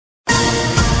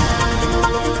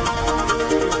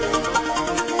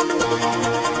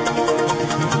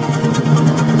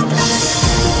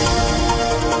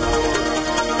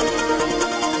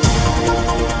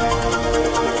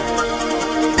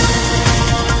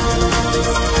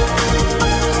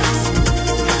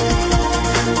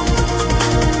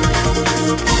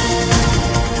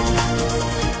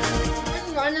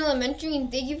Elementary,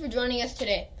 and thank you for joining us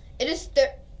today. It is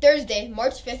Thursday,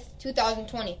 March 5th,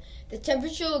 2020. The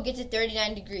temperature will get to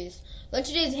 39 degrees. Lunch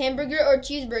today is hamburger or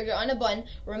cheeseburger on a bun,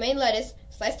 romaine lettuce,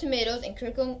 sliced tomatoes, and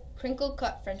crinkle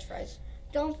cut french fries.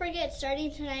 Don't forget, starting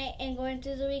tonight and going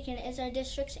through the weekend is our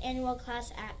district's annual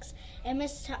class acts. And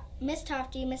Miss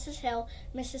Tofty, Mrs. Hill,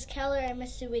 Mrs. Keller, and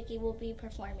Miss Sawicki will be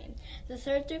performing. The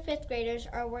 3rd through 5th graders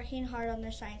are working hard on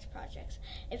their science projects.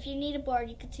 If you need a board,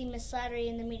 you can see Miss Slattery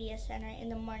in the Media Center in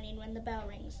the morning when the bell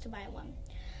rings to buy one.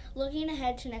 Looking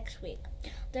ahead to next week,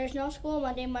 there's no school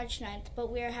Monday, March 9th,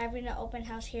 but we are having an open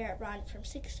house here at Ron from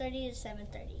 6:30 to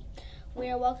 7:30. We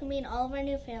are welcoming all of our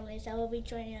new families that will be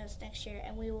joining us next year,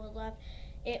 and we would love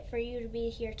it for you to be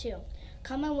here too.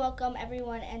 Come and welcome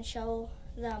everyone and show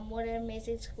them what an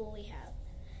amazing school we have.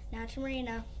 Now to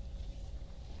Marina.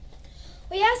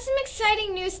 We have some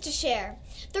exciting news to share.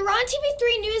 The Ron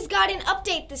TV3 News got an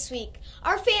update this week.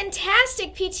 Our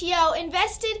fantastic PTO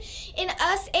invested in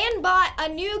us and bought a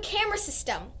new camera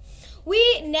system.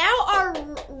 We now are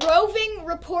roving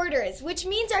reporters, which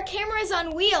means our camera is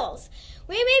on wheels.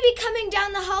 We may be coming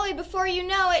down the hallway before you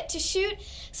know it to shoot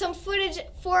some footage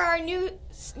for our new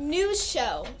news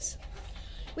shows.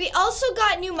 We also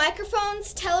got new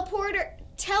microphones, teleprompter,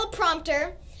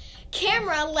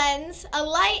 camera lens, a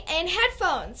light, and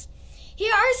headphones.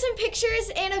 Here are some pictures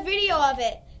and a video of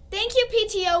it. Thank you,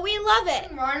 PTO. We love it.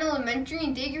 I'm Ron Elementary,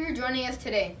 and thank you for joining us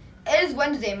today. It is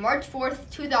Wednesday, March 4th,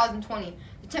 2020.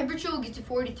 The temperature will get to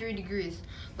 43 degrees.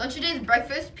 Lunch today is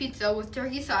breakfast pizza with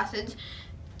turkey sausage,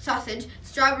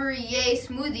 strawberry yay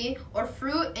smoothie, or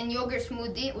fruit and yogurt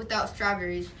smoothie without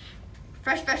strawberries,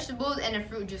 fresh vegetables, and a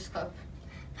fruit juice cup.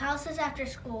 Houses after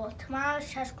school. Tomorrow's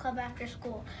chess club after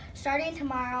school. Starting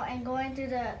tomorrow and going through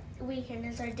the weekend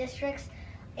is our district's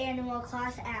annual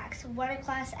class acts. What are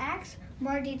class acts?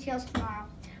 More details tomorrow.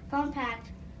 Fun packed.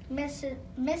 Miss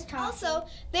Tofty. Also,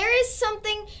 there is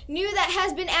something new that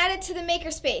has been added to the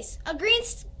makerspace. A green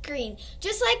screen,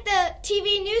 just like the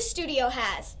TV news studio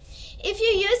has. If you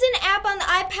use an app on the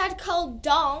iPad called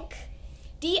Donk,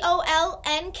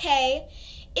 D-O-L-N-K,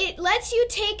 it lets you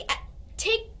take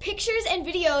pictures and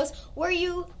videos where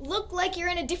you look like you're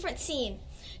in a different scene.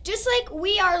 Just like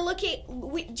we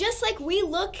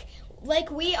look like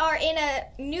we are in a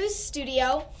news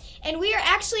studio, and we are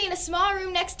actually in a small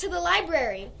room next to the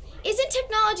library. Isn't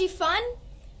technology fun?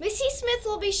 Missy Smith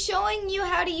will be showing you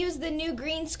how to use the new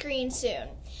green screen soon.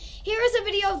 Here is a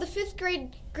video of the 5th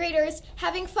graders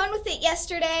having fun with it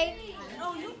yesterday.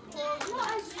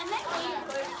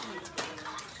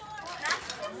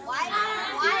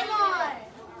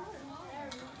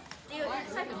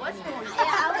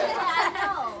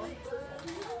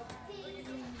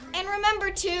 And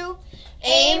remember to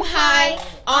aim high,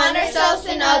 honor ourselves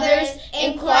and others,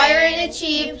 inquire and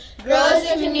achieve, grow as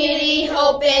a community,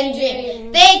 hope and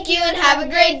dream. Thank you and have a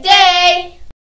great day.